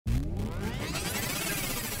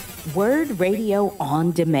WURD Radio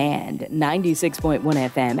on Demand, 96.1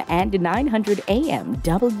 FM and 900 AM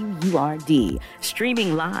WURD.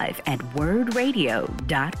 Streaming live at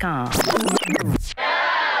wordradio.com.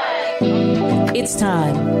 It's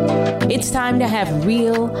time. It's time to have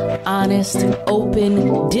real, honest,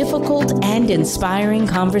 open, difficult, and inspiring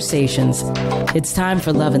conversations. It's time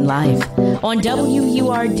for Love and Life on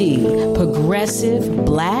WURD, Progressive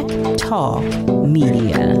Black Talk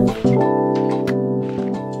Media.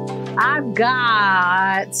 I've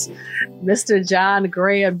got Mr. John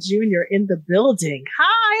Graham Jr. in the building.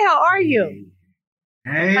 Hi, how are you?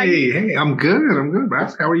 Hey, I'm good.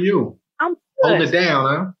 Rox. How are you? I'm good. Holding it down,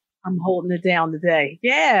 huh? I'm holding it down today.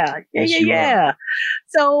 Yeah.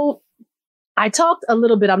 So I talked a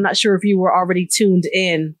little bit. I'm not sure if you were already tuned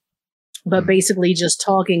in, but basically just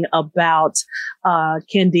talking about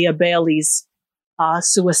Candia-Bailey's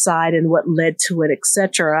suicide and what led to it,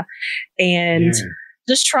 etc. And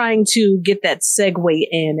just trying to get that segue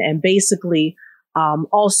in, and basically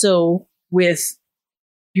also with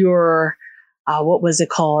your what was it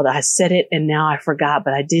called? I said it and now I forgot,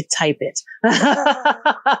 but I did type it.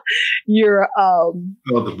 Your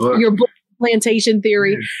the book. Your book, Plantation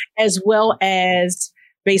Theory, as well as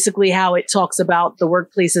basically how it talks about the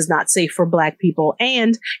workplace is not safe for Black people,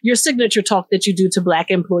 and your signature talk that you do to Black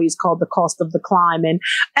employees called The Cost of the Climb. And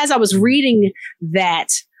as I was reading that,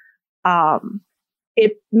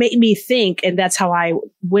 it made me think, and that's how I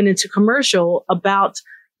went into commercial about,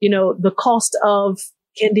 the cost of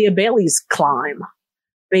Candia-Bailey's climb.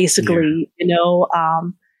 Basically,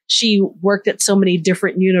 she worked at so many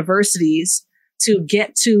different universities to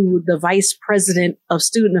get to the vice president of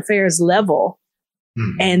student affairs level,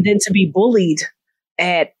 and then to be bullied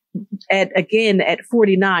at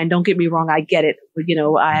 49. Don't get me wrong, I get it.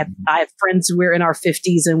 I have friends, we're in our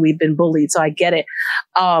 50s and we've been bullied, so I get it.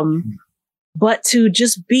 But to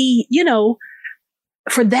just be,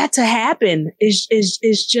 for that to happen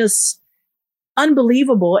is just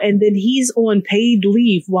unbelievable. And then he's on paid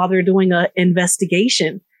leave while they're doing an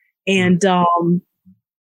investigation. And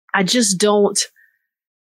I just don't,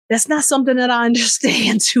 that's not something that I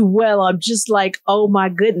understand too well. I'm just like, oh my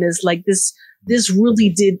goodness, like this really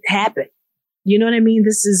did happen. You know what I mean?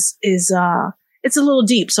 This is it's a little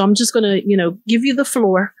deep. So I'm just going to, give you the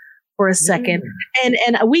floor for a second. And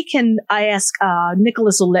I ask,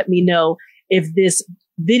 Nicholas will let me know if this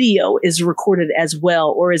video is recorded as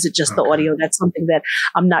well, or is it just the audio? That's something that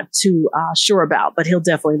I'm not too sure about, but he'll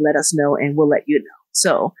definitely let us know and we'll let you know.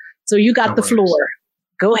 So you got the floor.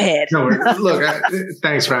 Go ahead. No, look,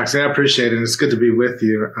 thanks, Roxy. I appreciate it. It's good to be with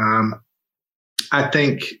you. I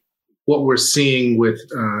think what we're seeing with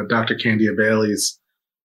Dr. Candia-Bailey's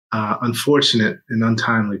unfortunate and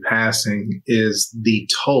untimely passing is the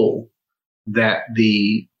toll that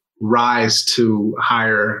the rise to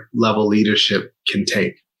higher level leadership can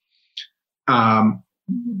take.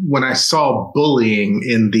 When I saw bullying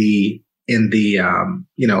in the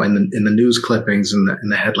news clippings and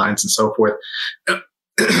the headlines and so forth,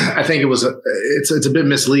 I think it's a bit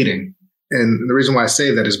misleading. And the reason why I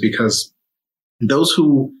say that is because those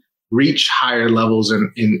who reach higher levels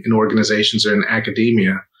in organizations or in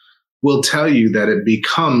academia will tell you that it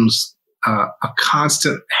becomes a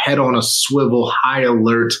constant head on a swivel, high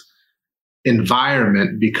alert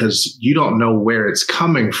environment because you don't know where it's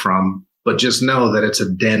coming from, but just know that it's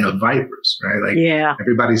a den of vipers, right? Like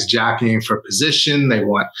everybody's jockeying for position. They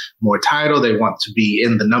want more title. They want to be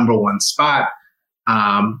in the number one spot.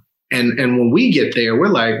 And when we get there, we're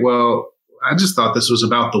like, well, I just thought this was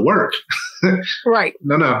about the work. Right.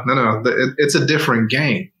 No. It's a different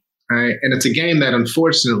game. Right. And it's a game that,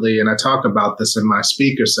 unfortunately, and I talk about this in my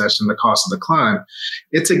speaker session, The Cost of the Climb,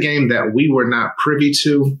 it's a game that we were not privy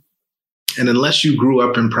to. And unless you grew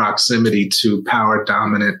up in proximity to power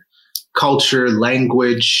dominant culture,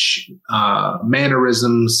 language,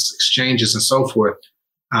 mannerisms, exchanges, and so forth,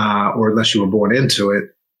 or unless you were born into it,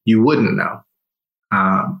 you wouldn't know.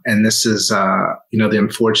 And this is, the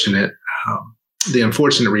unfortunate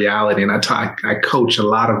reality. And I coach a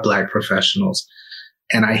lot of Black professionals.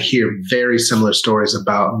 And I hear very similar stories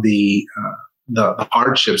about the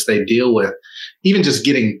hardships they deal with, even just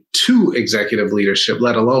getting to executive leadership,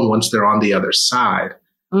 let alone once they're on the other side.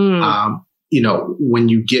 When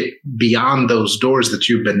you get beyond those doors that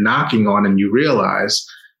you've been knocking on and you realize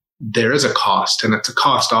there is a cost, and it's a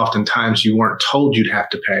cost oftentimes you weren't told you'd have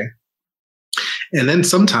to pay. And then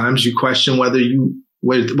sometimes you question whether you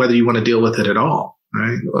want to deal with it at all,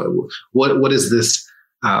 right? What is this?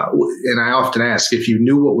 And I often ask, if you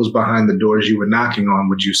knew what was behind the doors you were knocking on,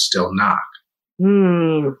 would you still knock?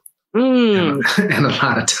 And a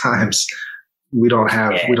lot of times we don't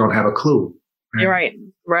have a clue. You're right.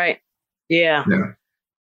 Right. Yeah. Yeah.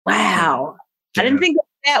 Wow. I didn't think of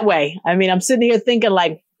it that way. I mean, I'm sitting here thinking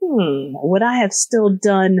like, would I have still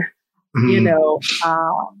done, that's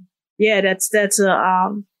a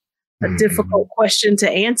difficult question to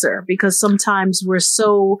answer, because sometimes we're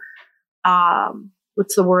so,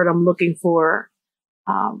 what's the word I'm looking for?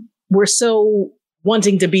 We're so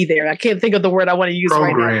wanting to be there. I can't think of the word I want to use right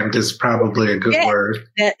now. Programmed is probably a good word.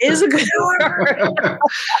 That is a good word.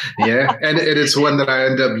 Yeah. And it's one that I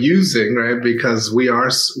end up using, right? Because we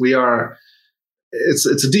are, it's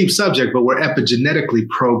a deep subject, but we're epigenetically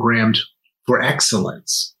programmed for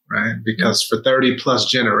excellence, right? Because for 30 plus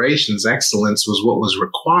generations, excellence was what was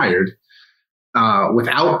required,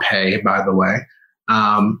 without pay, by the way,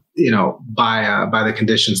 by the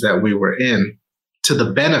conditions that we were in, to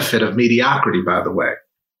the benefit of mediocrity, by the way.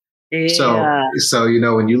 Yeah. So,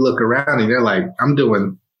 when you look around and you're like, I'm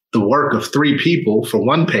doing the work of 3 people for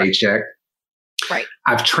 1 paycheck. Right.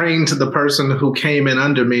 I've trained the person who came in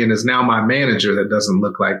under me and is now my manager that doesn't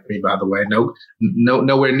look like me, by the way.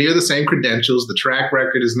 Nowhere near the same credentials. The track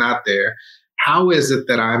record is not there. How is it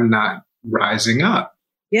that I'm not rising up?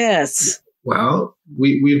 Yes. Well,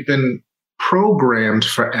 we've been programmed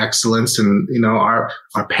for excellence, and our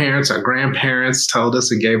parents, our grandparents told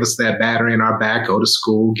us and gave us that battery in our back: go to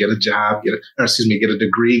school, get a job, get a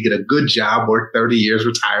degree, get a good job, work 30 years,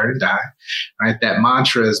 retire and die. Right? That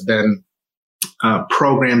mantra has been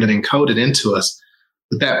programmed and encoded into us.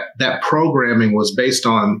 But that programming was based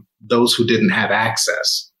on those who didn't have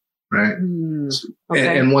access, right?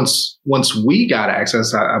 Okay. And once we got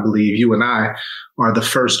access, I believe you and I are the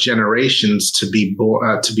first generations to be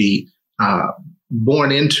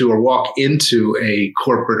born into or walk into a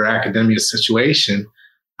corporate or academia situation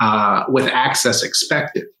with access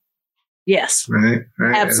expected. Yes. Right.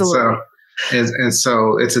 Absolutely. And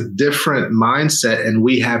so it's a different mindset, and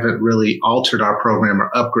we haven't really altered our program or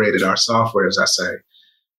upgraded our software, as I say,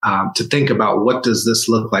 to think about what does this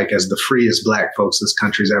look like as the freest Black folks this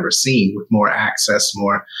country's ever seen, with more access,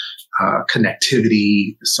 more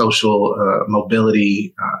connectivity, social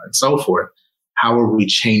mobility, and so forth. How are we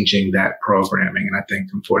changing that programming? And I think,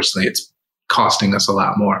 unfortunately, it's costing us a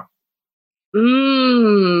lot more.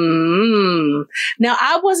 Now,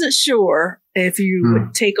 I wasn't sure if you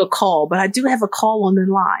would take a call, but I do have a call on the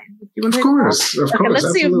line. You want to Of course. Okay,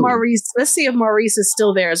 let's see if Maurice is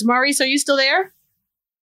still there. Maurice, are you still there?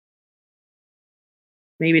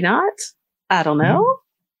 Maybe not. I don't know.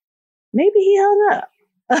 Maybe he hung up.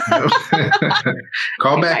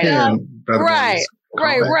 Call back in. Right.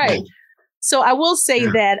 In. So I will say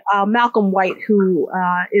that Malcolm White, who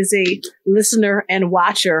is a listener and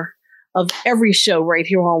watcher of every show right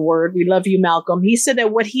here on WURD, we love you, Malcolm. He said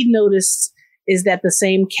that what he noticed is that the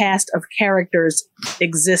same cast of characters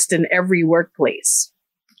exist in every workplace.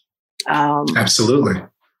 Absolutely.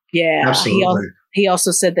 Yeah. Absolutely. He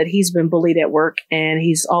also said that he's been bullied at work, and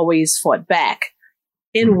he's always fought back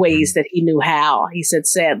in ways that he knew how. He said,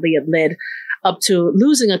 sadly, it led up to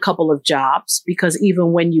losing a couple of jobs, because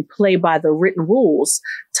even when you play by the written rules,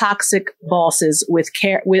 toxic bosses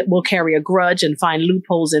will carry a grudge and find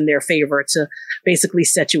loopholes in their favor to basically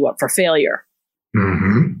set you up for failure.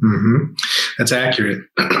 That's accurate.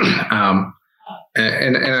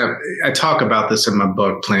 And I talk about this in my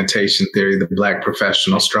book, Plantation Theory, the Black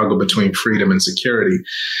Professional Struggle Between Freedom and Security,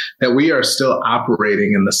 that we are still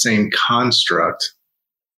operating in the same construct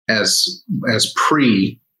as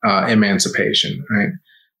pre-emancipation, right?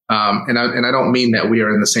 And I don't mean that we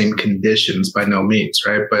are in the same conditions, by no means,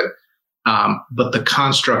 right? But the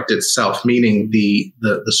construct itself, meaning the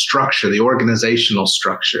structure, the organizational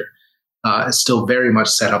structure, is still very much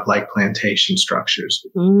set up like plantation structures.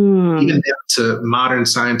 Even down to modern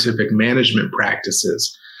scientific management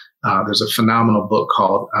practices. There's a phenomenal book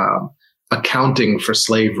called Accounting for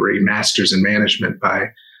Slavery, Masters in Management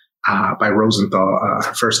by Rosenthal.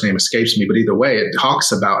 Her first name escapes me, but either way, it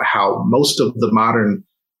talks about how most of the modern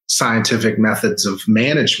scientific methods of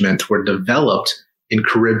management were developed in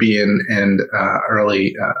Caribbean and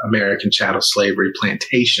early American chattel slavery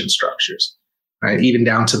plantation structures, right? Even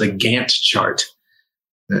down to the Gantt chart.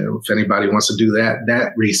 If anybody wants to do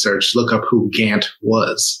that research, look up who Gantt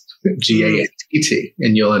was, G-A-N-T-T,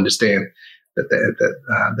 and you'll understand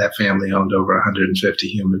that family owned over 150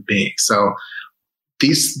 human beings. So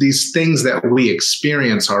these things that we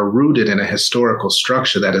experience are rooted in a historical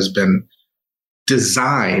structure that has been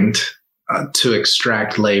designed to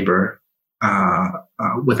extract labor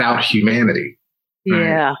without humanity. Right?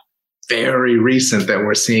 Yeah. Very recent that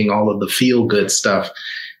we're seeing all of the feel-good stuff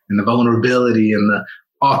and the vulnerability and the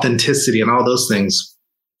authenticity and all those things,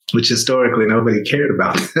 which historically nobody cared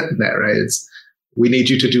about that, right? we need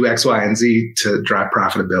you to do X, Y, and Z to drive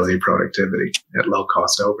profitability, productivity at low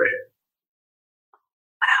cost overhead.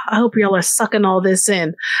 I hope y'all are sucking all this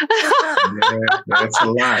in. Yeah, that's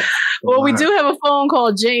a lot. We do have a phone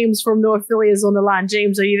call. James from North Philly is on the line.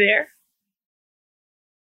 James, are you there?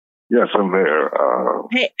 Yes, I'm there.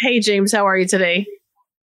 Hey, James, how are you today?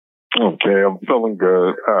 Okay, I'm feeling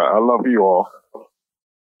good. I love you all.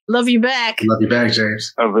 Love you back. Love you back,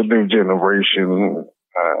 James. Of the new generation,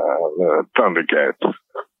 the Thundercats.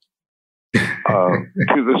 To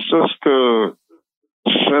the sister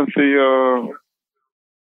Cynthia,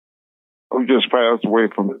 who just passed away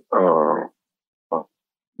from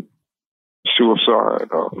suicide.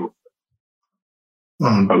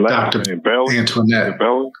 Dr. Bailey? Antoinette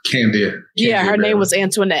Candia. Yeah, her name was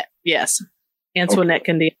Antoinette. Yes. Antoinette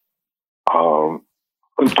Candia. To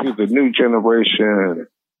the new generation,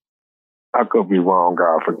 I could be wrong,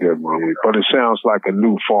 God forgive me, but it sounds like a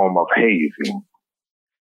new form of hazing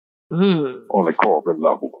on the corporate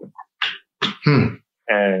level.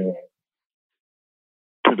 And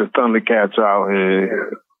to the Thundercats out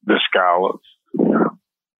here, the scholars,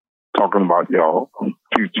 talking about y'all,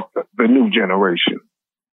 the new generation,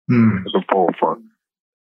 at the forefront.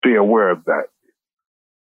 Be aware of that.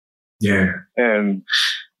 Yeah. And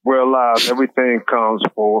realize everything comes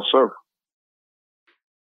full circle.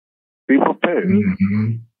 Be prepared.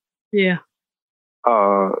 Yeah.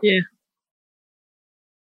 Yeah.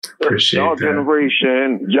 Appreciate y'all that.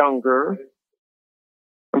 Generation, younger,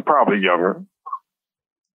 and probably younger,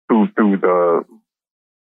 through the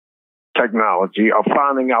technology, are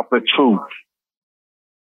finding out the truth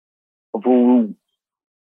of who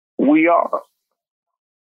we are.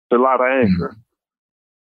 It's a lot of anger.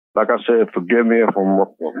 Like I said, forgive me if I'm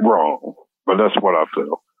wrong, but that's what I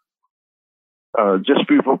feel. Just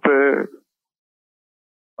be prepared.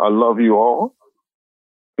 I love you all.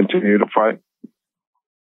 Continue to fight.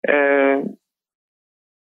 And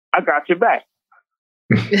I got your back.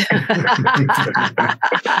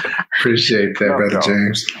 Appreciate that, Brother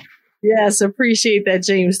James. Yes, appreciate that,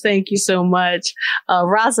 James. Thank you so much.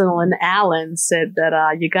 Rosalind Allen said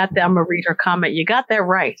that you got that. I'm going to read her comment. You got that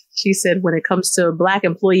right. She said when it comes to Black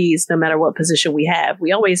employees, no matter what position we have,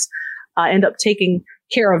 we always end up taking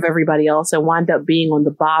care of everybody else and wind up being on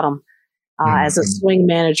the bottom. As a swing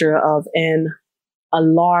manager of an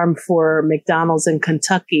alarm for McDonald's in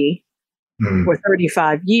Kentucky for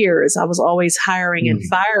 35 years, I was always hiring and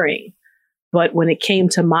firing. But when it came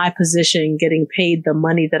to my position, getting paid the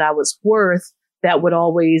money that I was worth, they would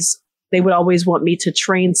always want me to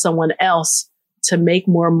train someone else to make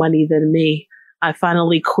more money than me. I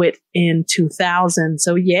finally quit in 2000.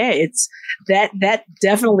 So yeah, it's that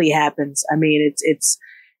definitely happens. I mean, it's,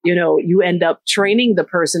 you end up training the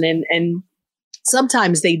person and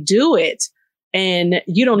sometimes they do it and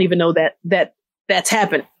you don't even know that's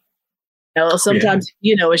happened. Sometimes,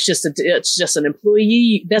 it's just an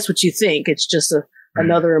employee. That's what you think. It's just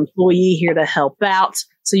another employee here to help out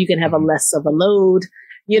so you can have a less of a load,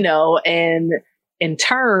 and in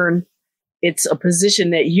turn, it's a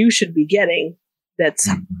position that you should be getting that's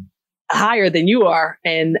higher than you are.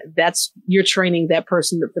 And you're training that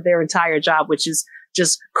person for their entire job, which is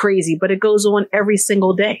just crazy, but it goes on every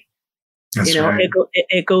single day. That's right.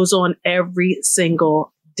 It goes on every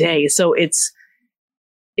single day. So it's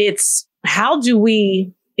how do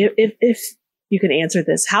we, if you can answer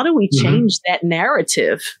this, how do we change that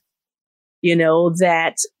narrative?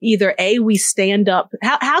 That either we stand up.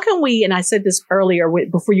 How can we? And I said this earlier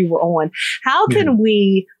before you were on. How can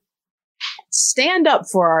we stand up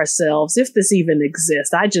for ourselves if this even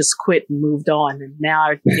exists? I just quit and moved on, and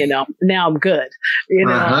now now I'm good.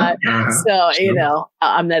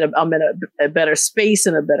 I'm at a better space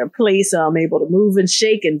and a better place. So I'm able to move and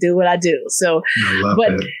shake and do what I do. So,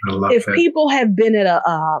 if people have been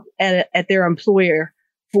at their employer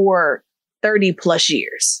for 30 plus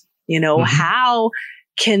years, how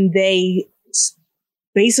can they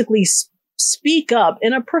basically speak up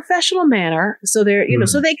in a professional manner so they're,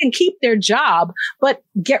 so they can keep their job, but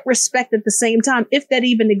get respect at the same time, if that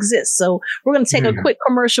even exists. So we're going to take a quick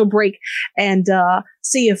commercial break and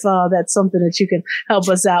see if that's something that you can help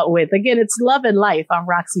us out with. Again, it's Love and Life. I'm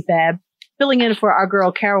Roxi Fab, filling in for our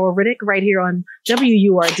girl, Carol Riddick, right here on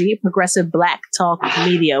WURD, Progressive Black Talk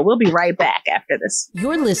Media. We'll be right back after this.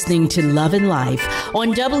 You're listening to Love and Life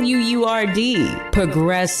on WURD,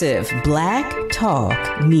 Progressive Black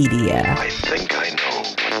Talk Media. I think I know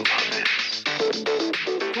what love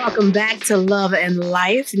is. Welcome back to Love and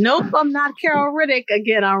Life. Nope, I'm not Carol Riddick.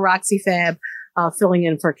 Again, I'm Roxi Fab, filling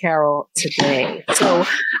in for Carol today. So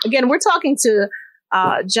again, we're talking to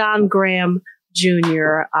John Graham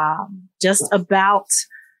Jr., just about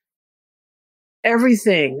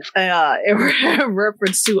everything in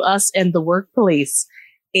reference to us and the workplace.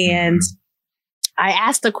 And I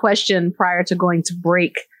asked a question prior to going to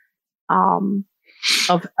break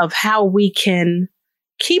of how we can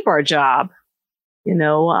keep our job. You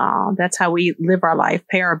know, that's how we live our life,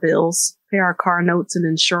 pay our bills, pay our car notes and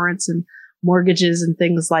insurance and mortgages and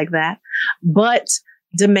things like that, but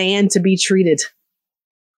demand to be treated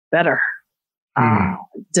better,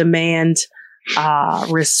 demand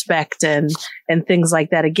respect and things like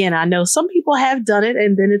that. Again, I know some people have done it,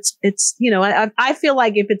 and then it's you know, I feel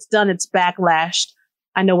like if it's done, it's backlashed.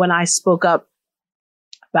 I know when I spoke up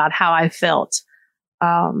about how I felt,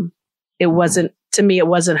 it wasn't, to me, it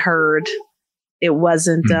wasn't heard. It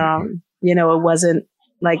wasn't, you know, it wasn't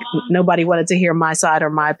like nobody wanted to hear my side or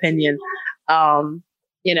my opinion.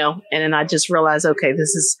 You know, and then I just realized, okay,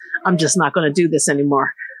 I'm just not going to do this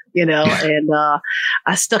anymore, you know, and,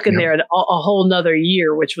 I stuck in there a whole nother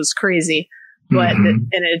year, which was crazy, but, and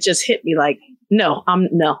it just hit me like, no, I'm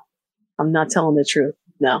not telling the truth.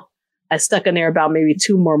 No, I stuck in there about maybe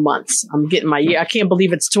 2 more months. I'm getting my year. I can't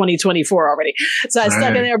believe it's 2024 already. So I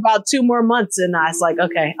stuck in there about 2 more months, and I was like,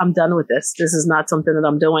 okay, I'm done with this. This is not something that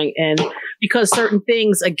I'm doing. And because certain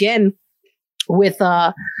things, again, with,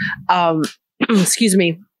 excuse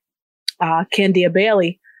me,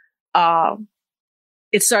 Candia-Bailey,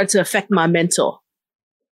 it started to affect my mental,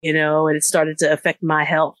 you know, and it started to affect my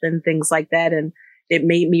health and things like that. And it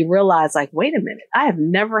made me realize, like, wait a minute, I have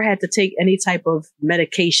never had to take any type of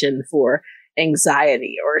medication for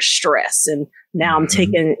anxiety or stress. And now I'm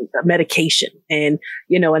taking medication, and,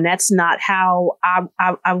 you know, and that's not how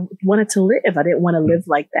I wanted to live. I didn't want to live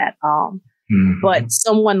like that. But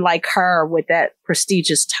someone like her with that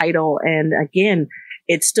prestigious title, and again,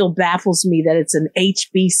 it still baffles me that it's an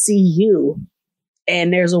HBCU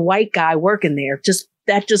and there's a white guy working there.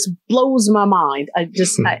 That just blows my mind. And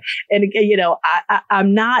again, you know,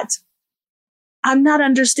 I'm not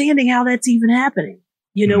understanding how that's even happening.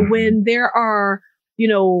 You know, when there are, you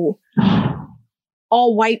know,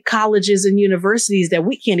 all white colleges and universities that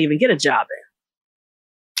we can't even get a job in.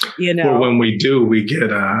 You know, or when we do, we get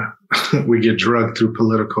drugged through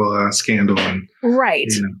political scandal and you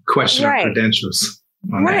know, question our credentials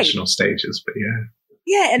on national stages. But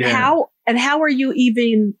and how are you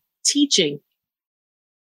even teaching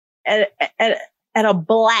at a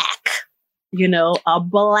black, you know, a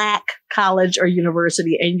black college or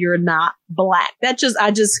university, and you're not black? I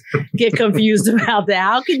just get confused about that.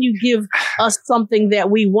 How can you give us something that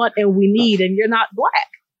we want and we need, and you're not black?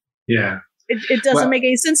 Yeah. It doesn't make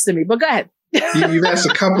any sense to me, but go ahead. You've asked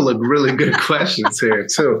a couple of really good questions here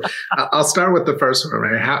too. I'll start with the first one,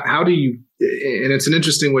 right? How do you, and it's an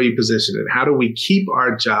interesting way you position it, how do we keep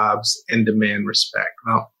our jobs and demand respect?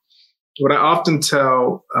 Well, what I often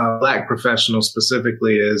tell Black professionals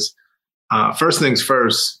specifically is, first things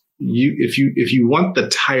first, if you want the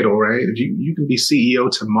title, right? If you can be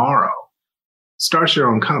CEO tomorrow, start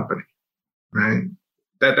your own company, right?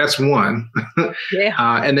 That's one.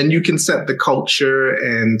 And then you can set the culture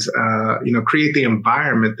and, you know, create the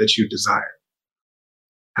environment that you desire.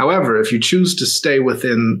 However, if you choose to stay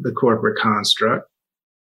within the corporate construct,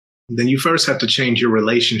 then you first have to change your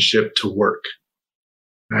relationship to work.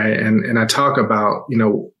 Right. And I talk about, you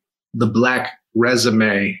know, the Black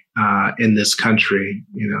resume, in this country,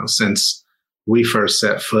 you know, since we first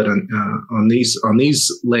set foot on these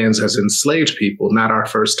lands as enslaved people, not our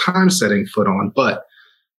first time setting foot on, but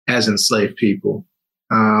as enslaved people,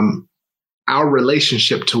 our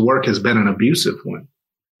relationship to work has been an abusive one.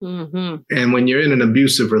 And when you're in an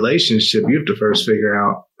abusive relationship, you have to first figure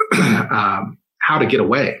out how to get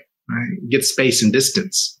away, right? Get space and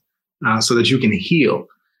distance so that you can heal.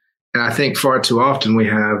 And I think far too often we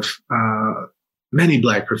have many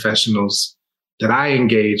Black professionals that I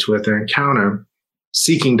engage with or encounter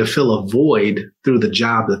seeking to fill a void through the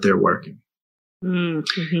job that they're working.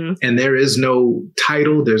 And there is no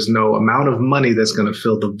title, there's no amount of money that's going to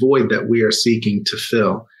fill the void that we are seeking to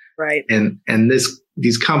fill. Right. And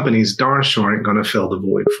these companies darn sure aren't going to fill the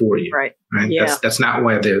void for you. Right. Yeah. That's not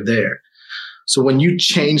why they're there. So when you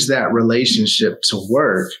change that relationship to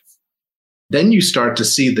work, then you start to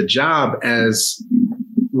see the job as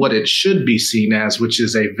what it should be seen as, which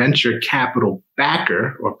is a venture capital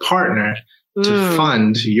backer or partner to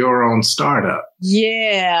fund your own startup.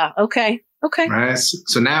 Yeah. Okay. Right.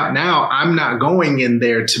 So now I'm not going in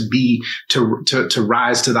there to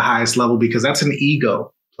rise to the highest level, because that's an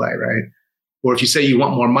ego play, right? Or if you say you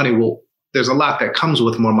want more money, well, there's a lot that comes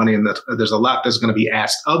with more money, and there's a lot that's going to be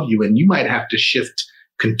asked of you, and you might have to shift,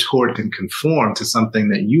 contort, and conform to something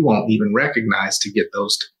that you won't even recognize to get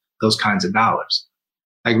those kinds of dollars.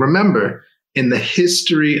 Like, remember, in the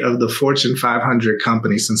history of the Fortune 500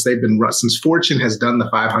 companies, since Fortune has done the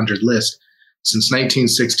 500 list since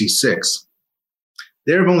 1966,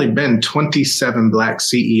 there have only been 27 Black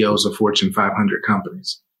CEOs of Fortune 500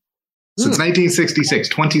 companies. Since 1966,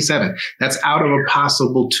 27. That's out of a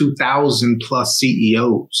possible 2,000 plus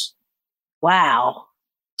CEOs. Wow.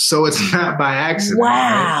 So it's not by accident.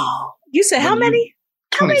 Wow. Right? You said how many?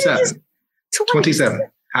 27. 27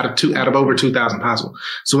 out of over 2,000 possible.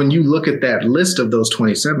 So when you look at that list of those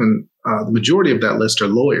 27, the majority of that list are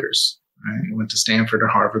lawyers. Right? Went to Stanford or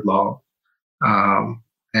Harvard Law.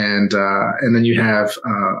 And then you have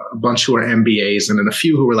a bunch who are MBAs and then a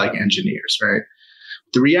few who are like engineers, right?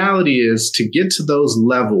 The reality is to get to those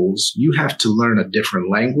levels, you have to learn a different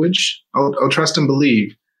language. Oh, trust and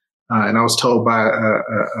believe. And I was told by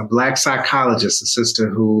a Black psychologist, a sister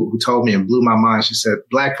who told me and blew my mind. She said,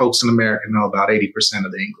 Black folks in America know about 80%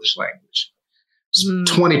 of the English language.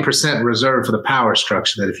 20% reserved for the power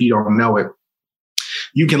structure that if you don't know it,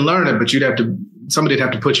 you can learn it, but somebody'd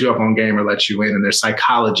have to put you up on game or let you in. And there's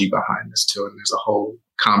psychology behind this too. And there's a whole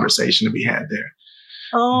conversation to be had there.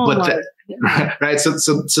 Oh, but right. So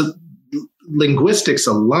linguistics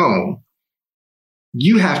alone,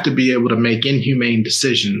 you have to be able to make inhumane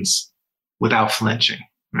decisions without flinching,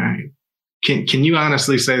 right? Can you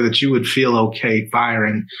honestly say that you would feel okay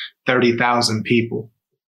firing 30,000 people?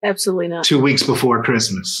 Absolutely not. 2 weeks before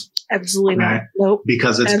Christmas. Absolutely right? not. Nope.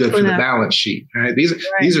 Because it's good for the balance sheet, right?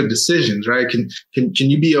 These are decisions, right? Can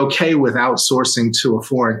you be okay with outsourcing to a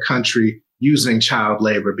foreign country using child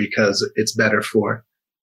labor because it's better for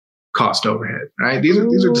cost overhead, right? These are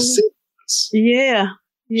decisions. Yeah.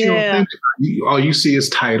 Yeah. All you see is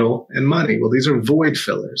title and money. Well, these are void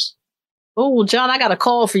fillers. Oh, John, I got a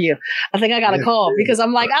call for you. I think I got a call because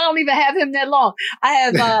I'm like, I don't even have him that long. I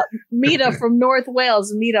have Mita from North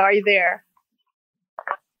Wales. Mita, are you there?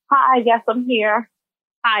 Hi, yes, I'm here.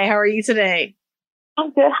 Hi, how are you today?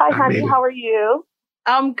 I'm good. Hi, honey. How are you?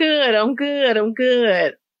 I'm good.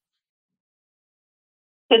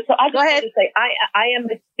 So I just want to say, I am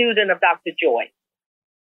a student of Dr. Joy.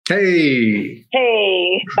 Hey.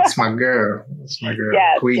 That's my girl. Yes,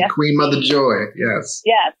 Queen Mother Joy. Yes.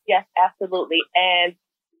 Yes, absolutely. And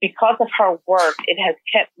because of her work, it has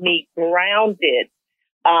kept me grounded,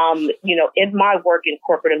 in my work in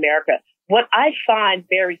corporate America. What I find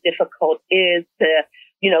very difficult is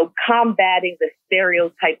combating the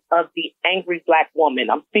stereotype of the angry Black woman.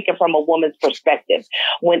 I'm speaking from a woman's perspective.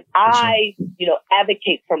 When I,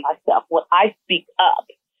 advocate for myself, when I speak up,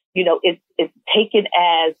 it's taken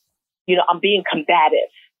as, I'm being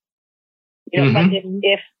combative. But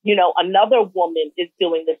if another woman is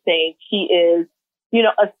doing the same, she is,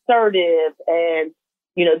 assertive and,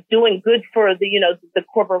 doing good for the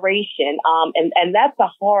corporation. And that's a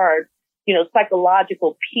hard,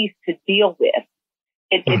 psychological piece to deal with.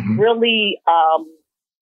 It's really, I'm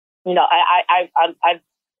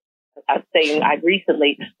saying I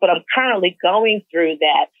recently, but I'm currently going through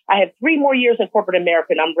that. I have 3 more years in corporate America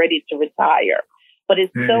and I'm ready to retire. But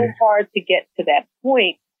it's so hard to get to that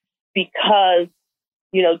point because,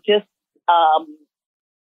 just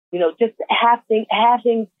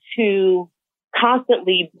having to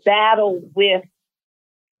constantly battle with,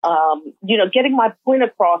 getting my point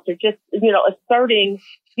across or just, asserting,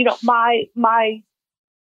 my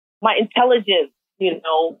intelligence,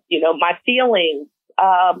 my feelings.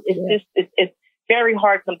 It's very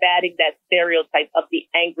hard combating that stereotype of the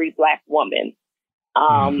angry Black woman.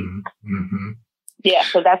 Yeah,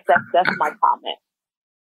 so that's my comment.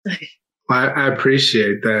 Well, I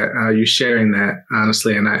appreciate that you sharing that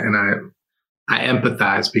honestly, and I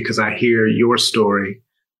empathize because I hear your story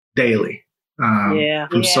daily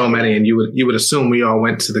from so many, and you would assume we all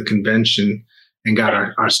went to the convention and got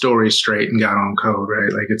our stories straight and got on code,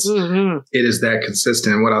 right? Like it is that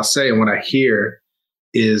consistent. And what I'll say and what I hear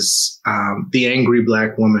is the angry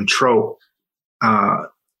Black woman trope.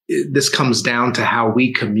 This comes down to how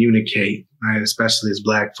we communicate, right? Especially as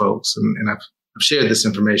Black folks. And I've shared this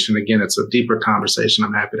information. Again, it's a deeper conversation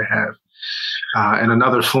I'm happy to have in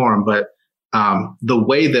another forum. But the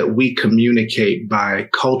way that we communicate by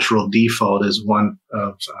cultural default is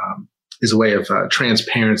a way of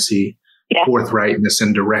transparency, forthrightness,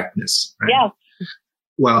 and directness. Right? Yeah.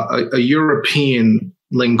 Well, a European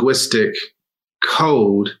linguistic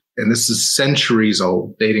code, and this is centuries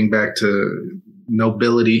old, dating back to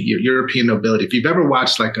nobility, European nobility. If you've ever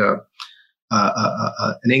watched like an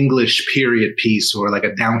English period piece or like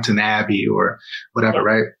a Downton Abbey or whatever,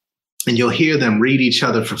 right? And you'll hear them read each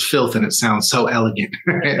other for filth, and it sounds so elegant.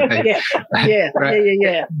 Right?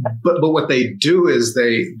 Yeah. But what they do is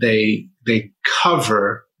they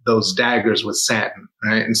cover those daggers with satin,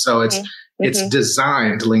 right? And so It's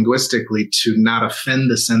designed linguistically to not offend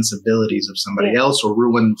the sensibilities of somebody else or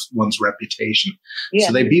ruin one's reputation. Yeah.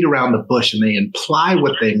 So they beat around the bush and they imply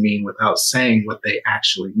what they mean without saying what they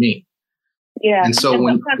actually mean. Yeah. And so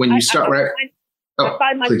when you start, I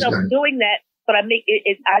find myself doing that, but I make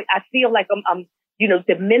it, I feel like I'm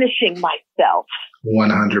diminishing myself.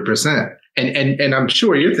 100%. And I'm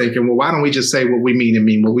sure you're thinking, well, why don't we just say what we mean and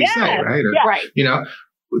mean what we say, right? Or, right.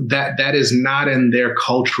 That is not in their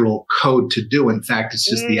cultural code to do. In fact, it's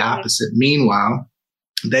just the opposite. Meanwhile,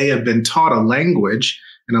 they have been taught a language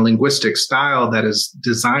and a linguistic style that is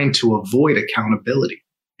designed to avoid accountability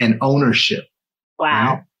and ownership.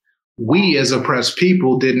 Wow. Right? We as oppressed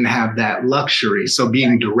people didn't have that luxury. So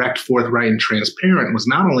being direct, forthright, and transparent was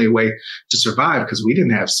not only a way to survive because we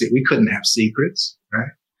couldn't have secrets, right?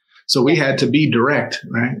 So we had to be direct,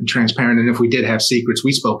 right, and transparent. And if we did have secrets,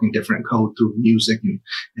 we spoke in different code through music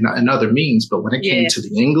and other means. But when it came to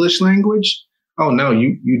the English language, oh no,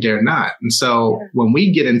 you dare not. And so when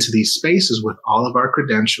we get into these spaces with all of our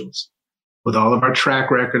credentials, with all of our track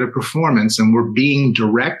record of performance, and we're being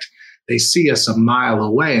direct, they see us a mile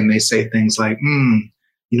away and they say things like,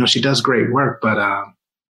 she does great work, but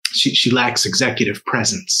she lacks executive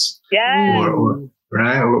presence. Yeah.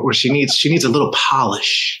 Or she needs a little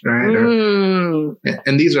polish, right?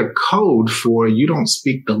 And these are code for you don't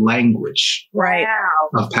speak the language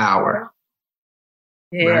of power.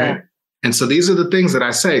 Yeah. Right? And so these are the things that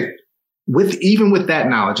I say even with that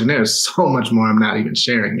knowledge, and there's so much more I'm not even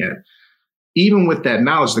sharing yet. Even with that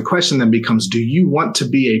knowledge, the question then becomes, do you want to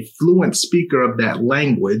be a fluent speaker of that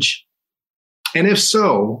language? And if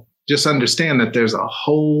so, just understand that there's a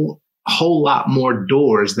whole lot more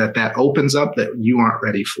doors that opens up that you aren't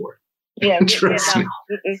ready for. Yeah, Trust me.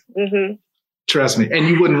 Trust me. And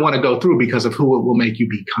you wouldn't want to go through because of who it will make you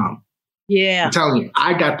become. Yeah. I'm telling you,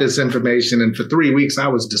 I got this information and for 3 weeks I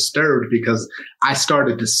was disturbed because I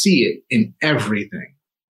started to see it in everything,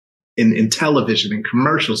 in television, in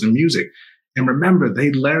commercials, and music. And remember,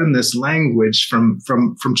 they learn this language from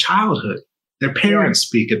childhood. Their parents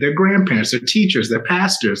speak it, their grandparents, their teachers, their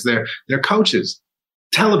pastors, their coaches.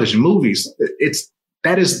 Television, movies,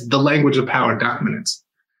 that is the language of power dominance.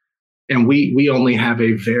 And we only have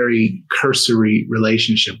a very cursory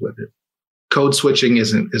relationship with it. Code switching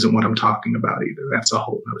isn't what I'm talking about either. That's a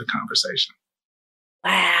whole other conversation.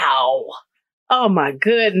 Wow. Oh my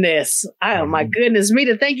goodness. Oh my goodness.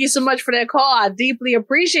 Mita, thank you so much for that call. I deeply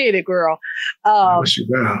appreciate it, girl. I wish you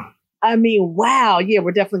well. I mean, wow. Yeah,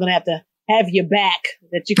 we're definitely gonna have you back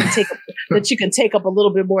that you can take up a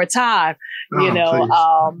little bit more time. I'm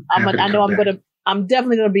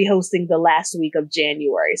definitely going to be hosting the last week of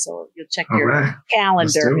January. So you'll check your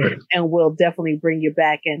calendar and we'll definitely bring you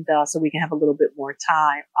back. And so we can have a little bit more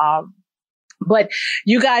time. But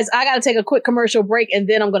you guys, I got to take a quick commercial break and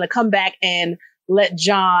then I'm going to come back and let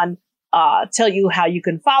John tell you how you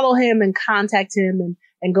can follow him and contact him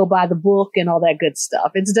and go buy the book and all that good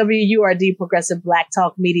stuff. It's WURD, Progressive Black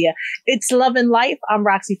Talk Media. It's Love and Life. I'm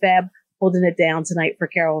Roxi Fab, holding it down tonight for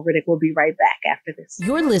Carol Riddick. We'll be right back after this.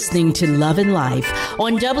 You're listening to Love and Life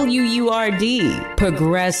on WURD,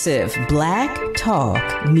 Progressive Black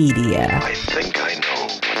Talk Media. I think I know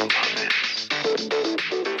what love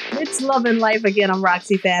is. It's Love and Life again. I'm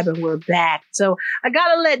Roxi Fab and we're back. So I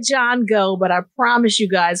got to let John go, but I promise you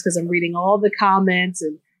guys, because I'm reading all the comments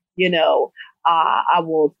and, I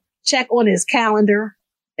will check on his calendar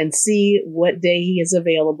and see what day he is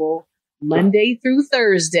available. Monday through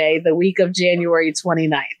Thursday, the week of January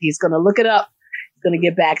 29th. He's going to look it up. He's going to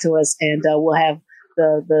get back to us and we'll have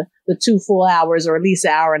the 2 full hours or at least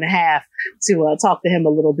an hour and a half to talk to him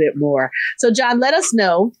a little bit more. So John, let us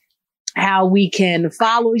know how we can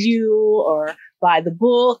follow you or buy the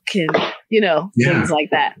book and, things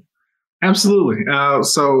like that. Absolutely.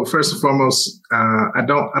 So first and foremost, I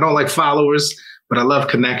don't like followers, but I love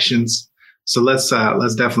connections. So let's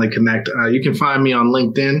definitely connect. You can find me on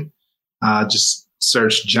LinkedIn. Just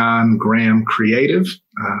search John Graham Creative,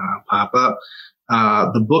 pop up.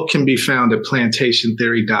 The book can be found at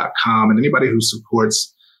plantationtheory.com. And anybody who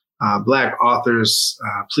supports Black authors,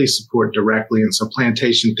 please support directly. And so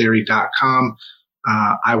plantationtheory.com,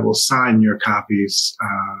 I will sign your copies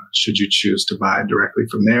should you choose to buy directly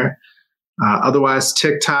from there. Otherwise,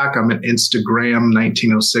 TikTok, I'm at Instagram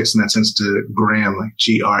 1906, and that's Instagram, like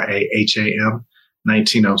GRAHAM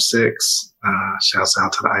 1906. Shouts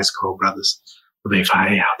out to the Ice Cold Brothers of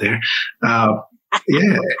AFI out there.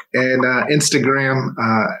 And Instagram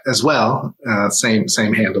as well.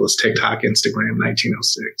 Same handle as TikTok, Instagram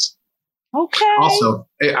 1906. Okay. Also,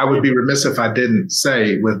 I would be remiss if I didn't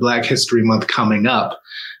say, with Black History Month coming up,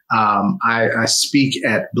 I speak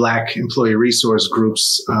at Black employee resource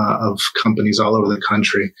groups of companies all over the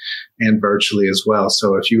country and virtually as well.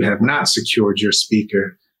 So if you have not secured your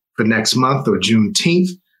speaker for next month or Juneteenth,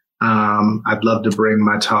 I'd love to bring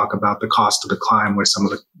my talk about the cost of the climb, where some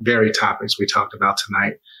of the very topics we talked about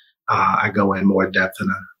tonight, I go in more depth in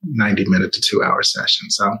a 90-minute to 2-hour session.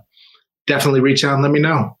 So definitely reach out and let me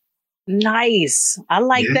know. Nice. I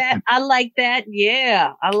like that. I like that.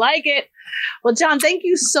 Yeah, I like it. Well, John, thank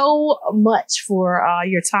you so much for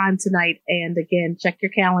your time tonight. And again, check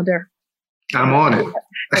your calendar. I'm on it.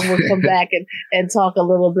 And we'll come back and talk a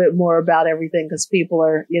little bit more about everything, because people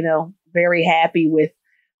are, very happy with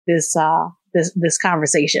this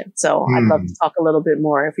conversation. So I'd love to talk a little bit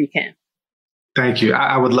more if you can. Thank you.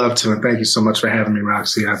 I would love to. And thank you so much for having me,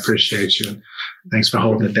 Roxy. I appreciate you. Thanks for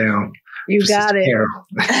holding it down. You got it.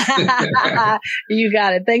 You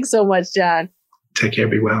got it. Thanks so much, John. Take care.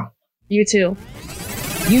 Be well. You too.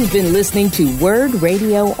 You've been listening to WURD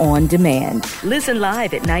Radio On Demand. Listen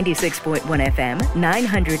live at 96.1 FM,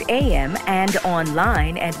 900 AM, and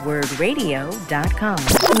online at WURDradio.com.